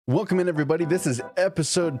Welcome in, everybody. This is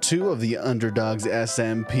episode 2 of the Underdogs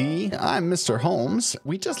SMP. I'm mrholmes.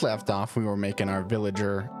 We just left off. We were making our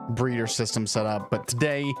villager breeder system set up, but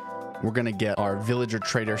today we're going to get our villager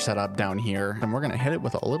trader set up down here, and we're going to hit it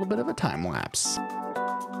with a little bit of a time lapse.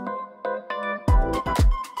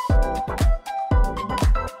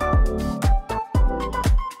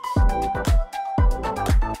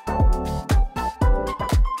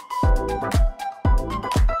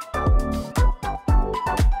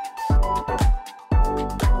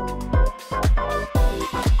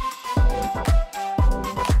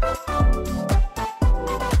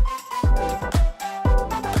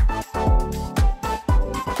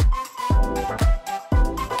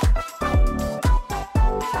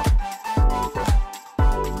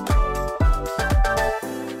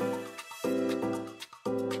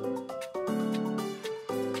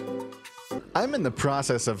 I'm in the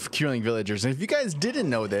process of curing villagers, and if you guys didn't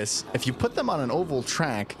know this, if you put them on an oval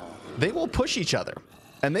track, they will push each other,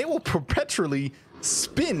 and they will perpetually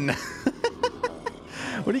spin.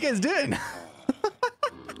 What are you guys doing?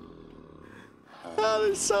 Oh,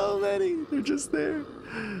 there's so many. They're just there.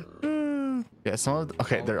 Yeah, some of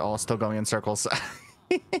okay, they're all still going in circles.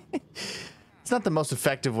 It's not the most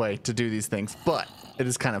effective way to do these things, but it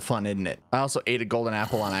is kind of fun, isn't it? I also ate a golden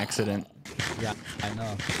apple on accident. Yeah, I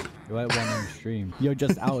know. You ate one on stream. You're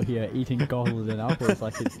just out here eating golden apples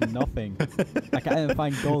like it's nothing. Like I didn't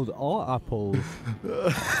find gold or apples.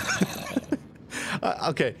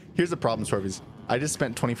 Okay, here's the problem, Swervies. I just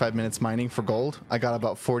spent 25 minutes mining for gold. I got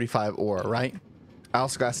about 45 ore, right? I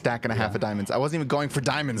also got a stack and a half of diamonds. I wasn't even going for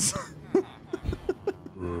diamonds.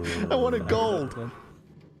 I wanted gold.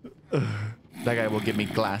 That guy will give me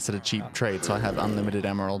glass at a cheap trade, so I have unlimited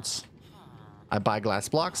emeralds. I buy glass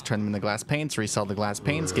blocks, turn them into glass paints, resell the glass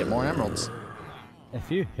paints, get more emeralds. If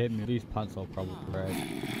you hit me, these pants will probably break.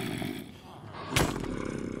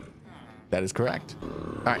 That is correct.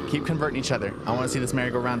 All right, keep converting each other. I want to see this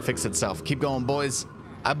merry-go-round fix itself. Keep going, boys.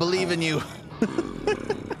 I believe in you.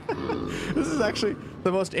 This is actually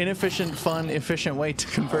the most inefficient, fun, efficient way to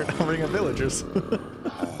convert ring of villagers.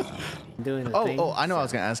 Oh, I know. I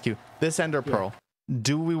was going to ask you. This ender pearl,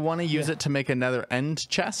 do we want to use it to make another end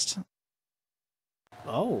chest?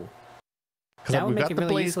 Oh, because we've got the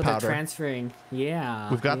blaze powder. Transferring, yeah.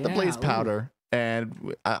 We've got the blaze powder,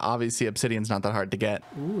 and obviously obsidian's not that hard to get.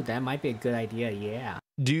 Ooh, that might be a good idea. Yeah.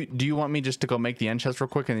 Do you want me just to go make the end chest real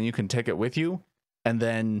quick, and then you can take it with you, and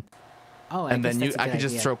then I could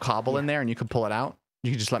just throw cobble in there, and you can pull it out. You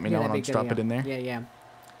can just let me know, and I'll just drop it in there. Yeah, yeah.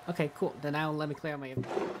 Okay, cool. Then now let me clear my.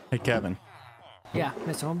 Hey, Kevin. Yeah,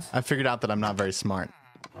 mrholmes. I figured out that I'm not very smart.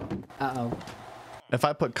 Uh-oh. If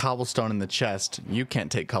I put cobblestone in the chest, you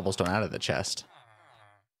can't take cobblestone out of the chest.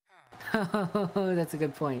 Oh, that's a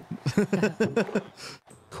good point.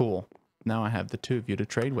 Cool. Now I have the two of you to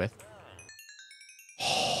trade with.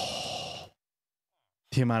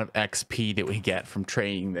 The amount of XP that we get from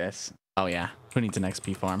trading this. Oh yeah, who needs an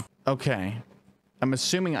XP farm? Okay. I'm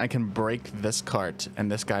assuming I can break this cart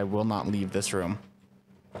and this guy will not leave this room.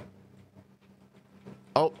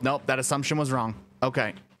 Oh, nope, that assumption was wrong.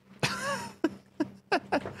 Okay.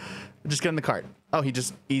 Just get in the cart. Oh, he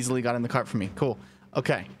just easily got in the cart for me. Cool.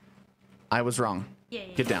 Okay. I was wrong. Yeah.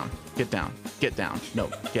 Get down. Get down. Get down. No,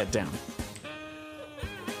 get down.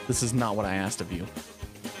 This is not what I asked of you.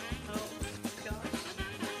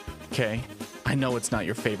 Okay. I know it's not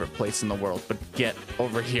your favorite place in the world, but get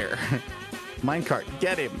over here. Minecart,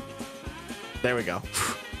 get him. There we go.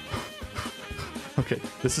 Okay,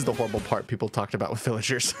 this is the horrible part people talked about with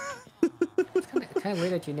villagers. It's kind of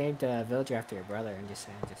weird that you named a villager after your brother. I'm just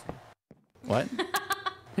saying. What?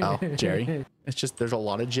 Oh, Jerry. It's just there's a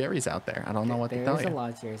lot of Jerrys out there. I don't know what to tell you. There's a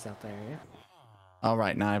lot of Jerrys out there, yeah. All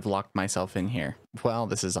right, now I've locked myself in here. Well,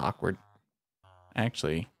 this is awkward.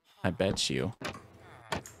 Actually, I bet you.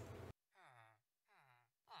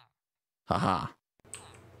 Haha.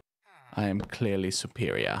 I am clearly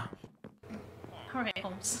superior. All right,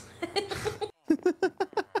 Holmes.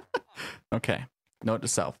 Okay. Note to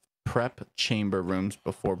self. Prep chamber rooms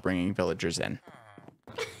before bringing villagers in.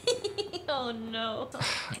 Oh, no.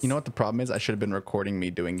 You know what the problem is? I should have been recording me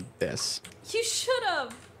doing this. You should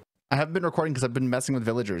have. I haven't been recording because I've been messing with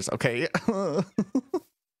villagers. Okay. I'm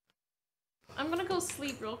going to go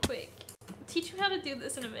sleep real quick. Teach you how to do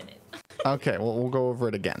this in a minute. Okay, well, we'll go over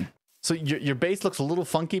it again. So your base looks a little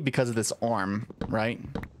funky because of this arm, right?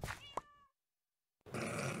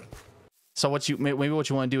 So maybe what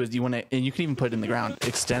you want to do is and you can even put it in the ground,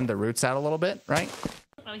 extend the roots out a little bit, right?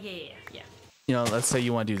 Oh, yeah. You know, let's say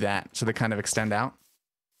you want to do that, so they kind of extend out.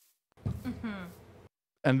 Mm-hmm.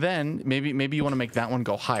 And then maybe you want to make that one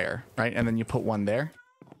go higher, right? And then you put one there.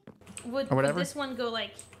 Would this one go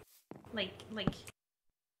like Like.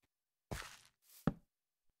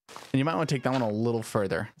 And you might want to take that one a little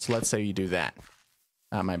further. So let's say you do that.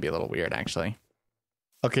 That might be a little weird, actually.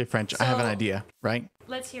 Okay, French, I have an idea, right?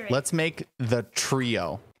 Let's hear it. Let's make the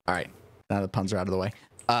trio. All right, now the puns are out of the way.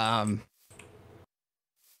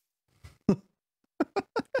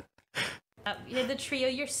 Yeah, the trio.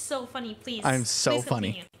 You're so funny. Please. I'm so please funny.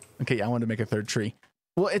 continue. Okay, I wanted to make a third tree.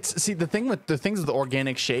 Well, see, the things with the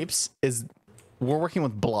organic shapes is we're working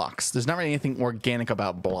with blocks. There's not really anything organic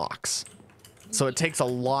about blocks. So it takes a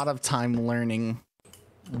lot of time learning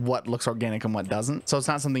what looks organic and what doesn't. So it's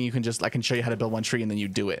not something you can just, I can show you how to build one tree and then you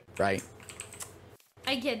do it, right?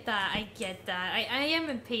 I get that. I am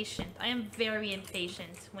impatient. I am very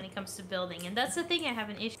impatient when it comes to building. And that's the thing I have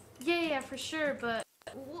an issue. Yeah, for sure. But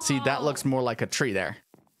see, that looks more like a tree there.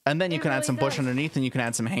 And then you can add some bush underneath and you can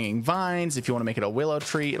add some hanging vines. If you want to make it a willow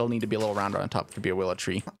tree, it'll need to be a little rounder on top to be a willow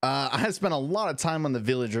tree. I have spent a lot of time on the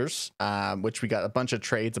villagers, which we got a bunch of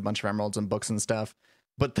trades, a bunch of emeralds and books and stuff.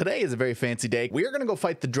 But today is a very fancy day. We are going to go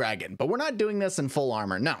fight the dragon, but we're not doing this in full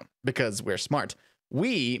armor. No, because we're smart.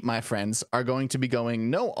 We, my friends, are going to be going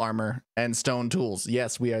no armor and stone tools.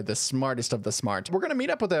 Yes, we are the smartest of the smart. We're going to meet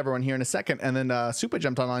up with everyone here in a second. And then Super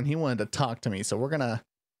jumped online. He wanted to talk to me. So we're going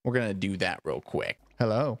to do that real quick.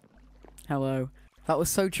 Hello. Hello. That was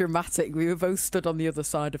so dramatic. We were both stood on the other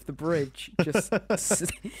side of the bridge. Just,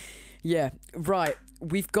 yeah. Right.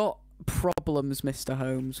 We've got problems, Mr.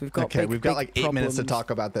 Holmes. We've got we've got like 8 minutes to talk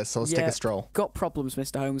about this. So let's take a stroll. Got problems,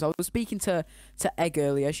 Mr. Holmes. I was speaking to Egg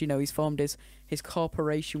earlier. As you know, he's formed his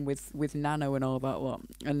corporation with Nano and all that lot.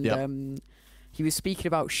 And he was speaking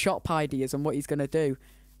about shop ideas and what he's gonna do.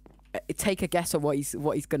 Take a guess at what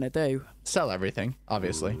he's gonna do. Sell everything,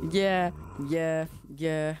 obviously. Yeah.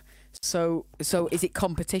 So is it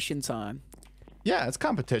competition time? Yeah, it's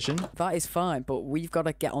competition. That is fine, but we've got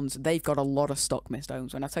to get on. They've got a lot of stock, Mr.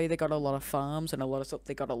 Holmes. When I tell you they got a lot of farms and a lot of stuff,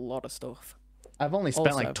 they got a lot of stuff. I've only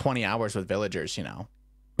spent like 20 hours with villagers, you know.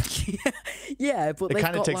 Yeah, but it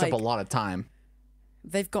kind of takes up a lot of time.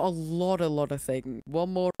 They've got a lot of things.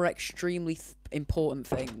 One more extremely important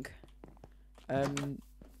thing.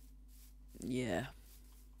 Yeah.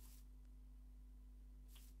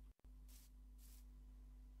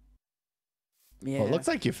 Yeah. Well, it looks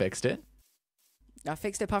like you fixed it. I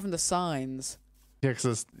fixed it apart from the signs. Yeah,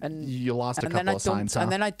 because you lost a couple of signs, huh?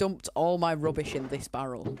 And then I dumped all my rubbish in this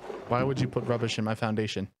barrel. Why would you put rubbish in my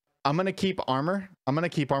foundation? I'm going to keep armor. I'm going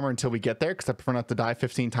to keep armor until we get there, because I prefer not to die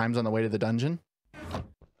 15 times on the way to the dungeon.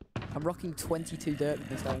 I'm rocking 22 dirt in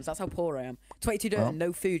this That's how poor I am. 22 dirt and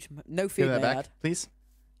no food. No food, Give that back, please.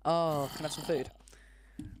 Oh, can I have some food?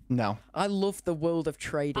 No. I love the world of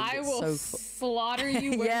trading. I will slaughter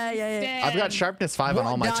you where you stand. I've got sharpness 5 on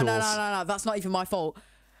all my tools. No. That's not even my fault.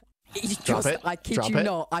 Drop it. I kid you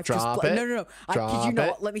not. I've just no. I kid you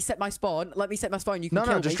not. Let me set my spawn. You can kill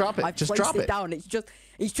me. No, just drop it. I've just placed drop it down. It's just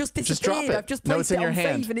disappeared. Just drop it. I've just placed it on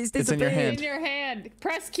save and it's disappeared. It's in your hand. It's in your hand.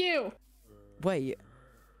 Press Q. Wait.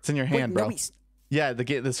 It's in your hand, bro. Yeah,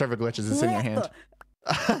 the server glitches. It's in your hand.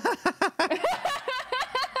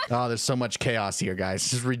 Oh, there's so much chaos here, guys.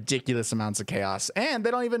 Just ridiculous amounts of chaos. And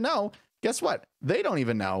they don't even know. Guess what? They don't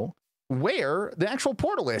even know where the actual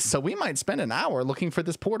portal is. So we might spend an hour looking for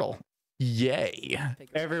this portal. Yay.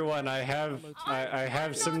 Everyone, I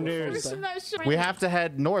have some news. We have to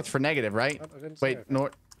head north for negative, right? Wait,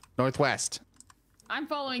 northwest. I'm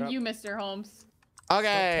following you, Mr. Holmes.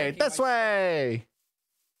 Okay, this way.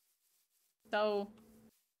 So.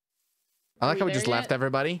 I like how we just left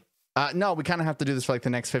everybody. No, we kind of have to do this for like the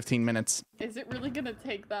next 15 minutes. Is it really gonna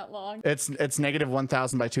take that long? It's negative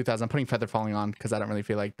 1,000 by 2,000. I'm putting feather falling on because I don't really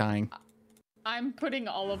feel like dying. I'm putting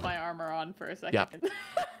all of my armor on for a second. Yeah.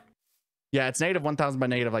 Yeah, it's negative 1,000 by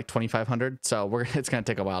negative like 2,500. So it's gonna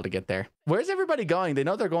take a while to get there. Where's everybody going? They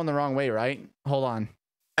know they're going the wrong way, right? Hold on.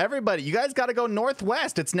 Everybody, you guys got to go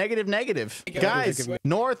northwest. It's negative. Guys,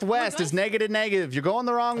 northwest is negative. You're going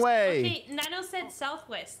the wrong way. Okay, Nano said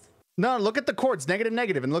southwest. No, look at the chords.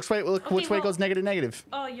 Negative. And look which way goes negative.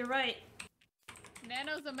 Oh, you're right.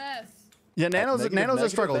 Nano's a mess. Yeah, Nano's a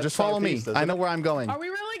struggle. Just follow me. I know where I'm going. Are we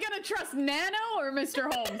really gonna trust Nano or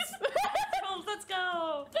Mr. Holmes? Holmes, let's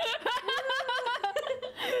go.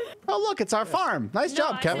 Oh, look, it's our farm. Nice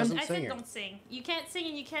job, Kevin. I said don't sing. You can't sing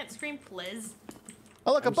and you can't scream, please.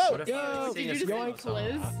 Oh, look, a boat. Yo, did you just say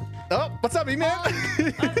please? Oh, what's up, E-Man?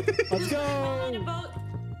 Let's go.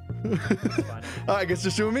 I guess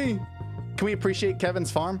just you and me. Can we appreciate Kevin's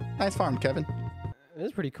farm? Nice farm, Kevin. It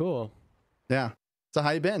is pretty cool. Yeah. So how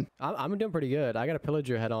you been? I'm doing pretty good. I got a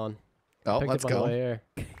pillager head on. Oh, let's go.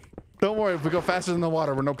 Don't worry. If we go faster than the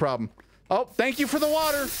water, we're no problem. Oh, thank you for the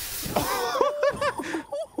water.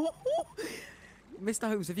 Mr.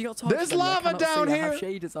 Holmes, have you got torches? There's on you? I lava cannot down see. here. I have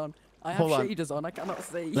shaders on. I have Hold on. shaders on. I cannot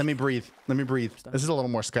see. Let me breathe. Let me breathe. This is a little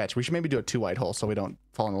more sketch. We should maybe do a 2 wide hole so we don't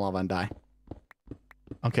fall in the lava and die.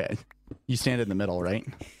 Okay. You stand in the middle, right?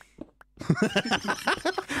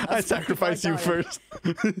 I sacrifice you first.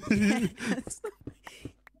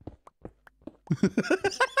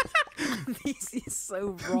 This is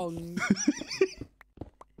so wrong.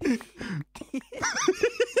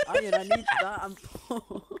 I need that. I'm poor.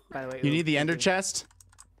 By the way, You need the ender chest?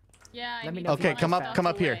 Yeah. I Let me need know to if you Okay, want come to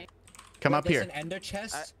up here. Come up There's here. an ender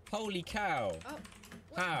chest? Holy cow.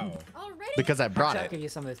 How? Already? Because I brought I'll it. give you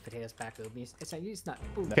some of those potatoes back, Ubi. It's not.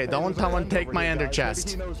 Ooh. Okay, don't someone take my ender chest.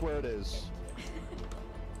 He knows where it is.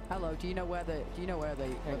 Hello, do you know where the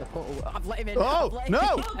portal? I've let him in. Oh,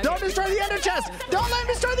 no! Don't destroy the ender chest! Don't let him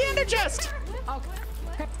destroy the ender chest!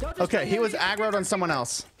 Okay, he was aggroed on someone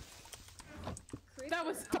else. That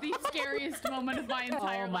was the scariest moment of my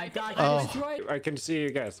entire life. God. Oh. I can see you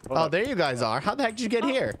guys. Hold Oh, up. there you guys are. How the heck did you get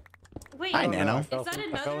here? Wait, Hi, I don't know, Nano. I fell Is that from- I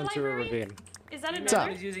another fell into a library? ravine. Is that What's up?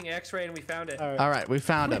 another? He's using X-ray and we found it. All right, we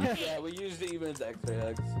found him. Yeah, we used it even as X-ray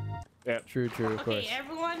hugs. Yeah. True, of course. Okay,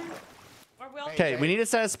 everyone. Are we all Okay, we need to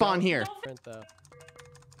set a spawn here. Print that.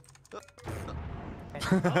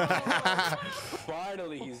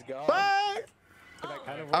 Finally, he's gone. Bye!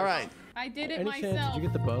 All right. I did it Any chance? myself. Did you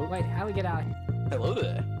get the boat? Wait, how do we get out? Hello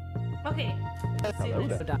there. Okay. Let's do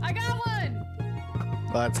this. I got one.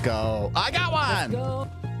 Let's go. I got one! Go.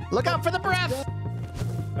 Look out for the breath!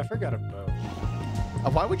 I forgot a boat.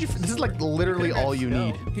 Why would you? This is like literally all you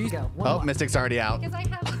need. Who's go? One Oh, more. Mystic's already out. Because I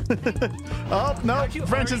have. Oh, no. How'd you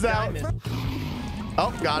French is out. already die, Miss?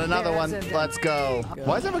 Oh, got another Yeah, one. that's it. Let's go.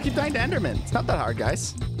 Why does everyone keep dying to Enderman? It's not that hard,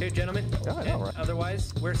 guys. Here, gentlemen. I know, right?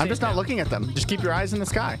 Otherwise, we're safe I'm just not now. looking at them. Just keep your eyes in the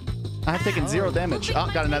sky. I have taken 0 damage. Oh,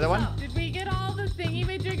 got another one. Did we get all the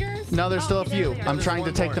thingy-majiggers? No, there's still a Okay, few. there they are. I'm There's trying to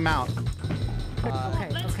one take more. them out. Okay,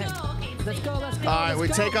 Let's okay. go. Okay, Let's go, let's go. All right, we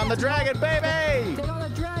take on the dragon, baby! Take on the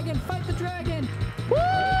dragon. Fight the dragon. Woo!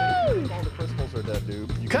 All the crystals are dead,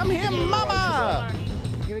 dude. You Come here, mama!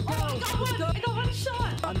 Here we go. I got one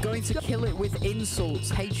shot. I'm going to kill it with insults.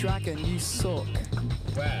 Hey, dragon, you suck.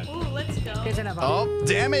 Wow. Ooh, let's go. Here's another. Oh,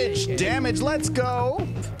 damage, damage, let's go!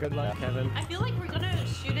 Good luck, Kevin. I feel like we're gonna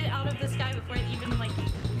shoot it out of the sky before it even like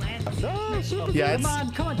lands. Yeah, Come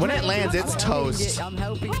on, come on. when it dragon. lands, it's toast. I'm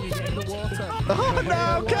helping you get in the water. Oh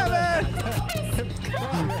no, Kevin!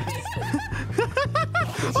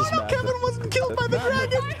 Oh no, Kevin wasn't killed by the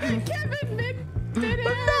dragon! Kevin did it.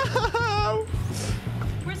 No!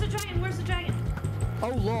 Where's the dragon? Where's the dragon? Oh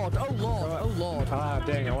lord, oh lord, oh lord. Ah,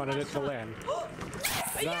 dang, I wanted it to land.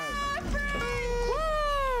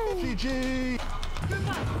 GG.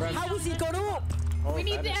 How has he got up? We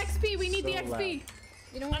need the XP. We need the XP.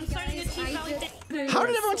 You know I'm what, starting to guys? cheat I out. just- How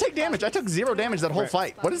did everyone take damage? I took 0 damage that whole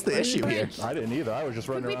fight. What is the issue here? I didn't either. I was just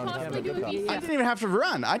running we around having a possibly good do a time. VC? I didn't even have to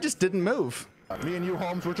run. I just didn't move. Me and you,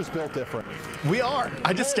 Holmes, we're just built different. We are.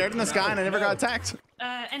 I just stared in the sky and I never got attacked.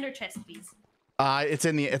 Ender chest, please. It's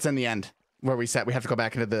in the end where we sat. We have to go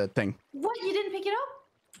back into the thing. What? You didn't pick it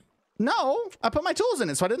up? No, I put my tools in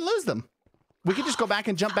it so I didn't lose them. We could just go back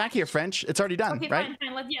and jump back here, French. It's already done, Okay, right?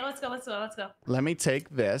 fine. Let's go. Let's go. Let me take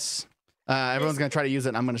this. Everyone's gonna try to use it.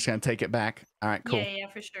 And I'm just gonna take it back. All right, cool. Yeah,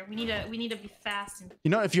 for sure. We need to be fast. And...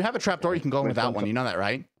 You know, if you have a trapdoor, you can go in without one. You know that,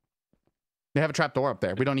 right? They have a trapdoor up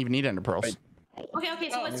there. We don't even need ender pearls. Okay.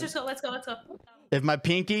 So let's just go. Let's go. If my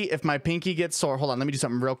pinky gets sore, hold on. Let me do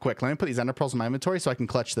something real quick. Let me put these ender pearls in my inventory so I can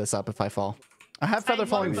clutch this up if I fall. I have feather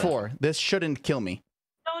falling 4. This shouldn't kill me.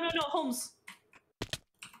 No, Holmes.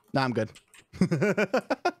 Nah, I'm good.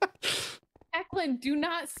 Eklund, do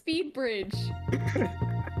not speed bridge.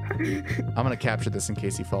 I'm gonna capture this in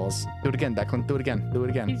case he falls. Do it again, Declan. Do it again. Do it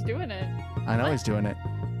again. He's doing it. I know he's doing it.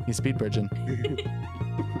 He's speed bridging.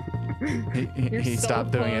 You're he so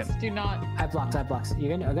stopped doing it. close. Do not. I blocked. You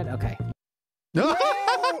good? Oh, good. Okay. No! No!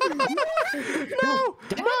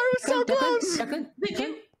 It was so close! Declan.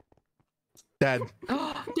 Dead.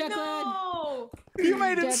 Declan. No. You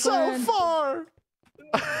made it so Declan. far!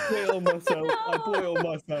 Boiled myself. I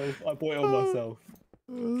boiled myself.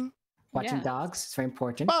 Watching Yes. dogs. It's very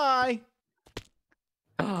important. Bye!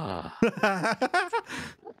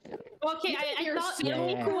 Okay, I You're thought so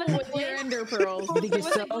Yeah. cool with your ender pearls. You think you're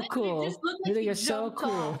Was so it lit? cool. You just look You like think you you're so jumped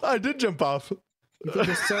cool. off. I did jump off. You think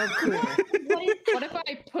you're so cool. What if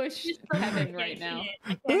I push Kevin right now?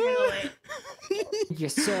 I can't handle it. You're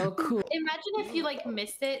so cool. Imagine if you like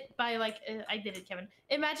missed it by like I did it, Kevin.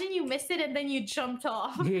 Imagine you missed it and then you jumped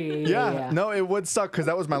off. Yeah, no, it would suck because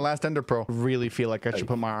that was my last ender pearl. Really feel like I should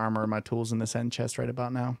put my armor and my tools in this end chest right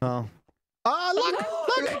about now. Oh. Oh,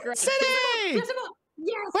 look! City! There's a boat.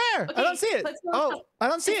 Yes. Where? I Okay, don't see it. let's go. Oh, I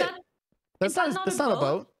don't see Is it. that- That's not a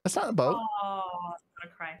boat. That's not a boat. Oh, I'm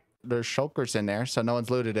gonna cry. There's shulkers in there, so no one's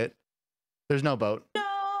looted it. There's no boat. No.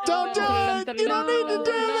 Don't do it! You don't need to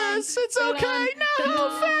do this! It's okay! No!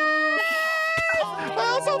 Fail! I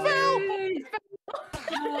also fail!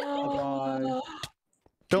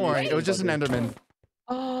 Don't worry, it was just an Enderman.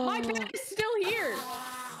 My bed is still here.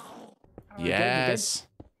 Yes.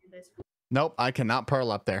 Nope, I cannot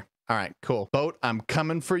pearl up there. All right, cool. Boat, I'm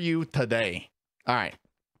coming for you today. All right.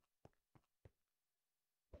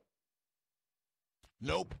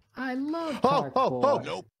 Nope. I love Oh, parkour.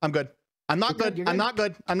 nope. I'm good. I'm not good. You're I'm not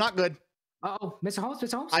good. I'm not good. Uh-oh, Mr. Holmes,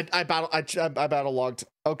 Mr. Holmes? I battle logged.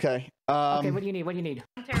 Okay. Okay, what do you need? What do you need?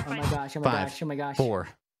 I'm Oh terrified. my gosh, oh my 5, gosh, oh my gosh. 4,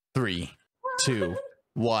 3, 2,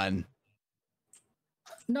 1.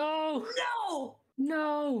 No! No.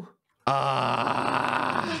 No!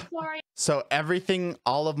 Ah. Sorry. So everything,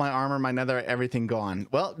 all of my armor, my netherite, everything gone.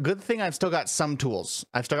 Well, good thing I've still got some tools.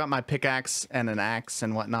 I've still got my pickaxe and an axe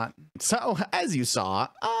and whatnot. So as you saw,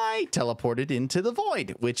 I teleported into the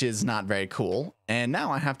void, which is not very cool. And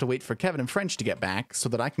now I have to wait for Kevin and French to get back so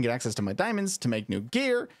that I can get access to my diamonds to make new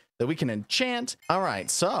gear that we can enchant. All right,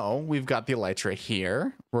 so we've got the elytra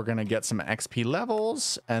here. We're gonna get some XP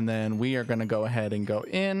levels, and then we are gonna go ahead and go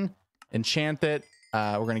in, enchant it.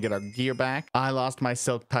 We're gonna get our gear back. I lost my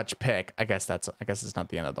silk touch pick. I guess it's not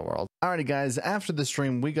the end of the world. Alrighty guys, after the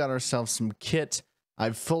stream, we got ourselves some kit.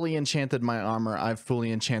 I've fully enchanted my armor. I've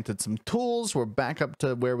fully enchanted some tools. We're back up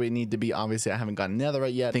to where we need to be. Obviously, I haven't gotten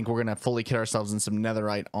netherite yet. I think we're gonna fully kit ourselves in some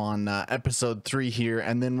netherite on episode 3 here,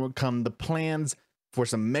 and then will come the plans for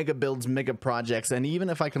some mega builds, mega projects, and even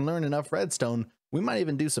if I can learn enough redstone, we might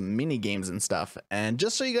even do some mini games and stuff. And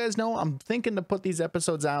just so you guys know, I'm thinking to put these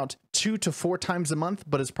episodes out 2 to 4 times a month,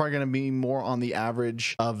 but it's probably going to be more on the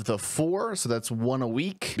average of the 4. So that's 1 a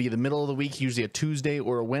week, be the middle of the week, usually a Tuesday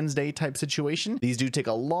or a Wednesday type situation. These do take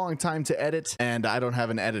a long time to edit, and I don't have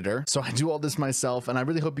an editor, so I do all this myself. And I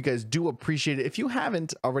really hope you guys do appreciate it. If you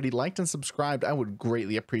haven't already liked and subscribed, I would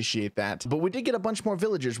greatly appreciate that. But we did get a bunch more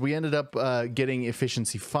villagers. We ended up getting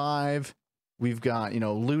efficiency 5. We've got, you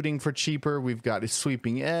know, looting for cheaper. We've got a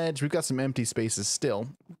sweeping edge. We've got some empty spaces still,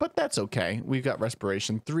 but that's okay. We've got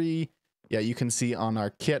respiration 3. Yeah, you can see on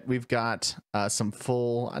our kit, we've got some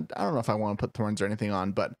full, I don't know if I want to put thorns or anything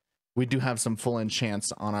on, but we do have some full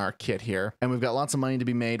enchants on our kit here. And we've got lots of money to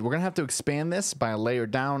be made. We're going to have to expand this by a layer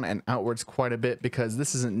down and outwards quite a bit because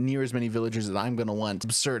this isn't near as many villagers as I'm going to want. It's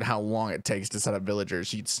absurd how long it takes to set up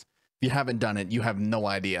villagers. If you haven't done it, you have no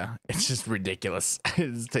idea. It's just ridiculous.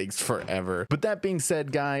 It takes forever. But that being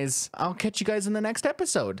said, guys, I'll catch you guys in the next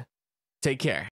episode. Take care.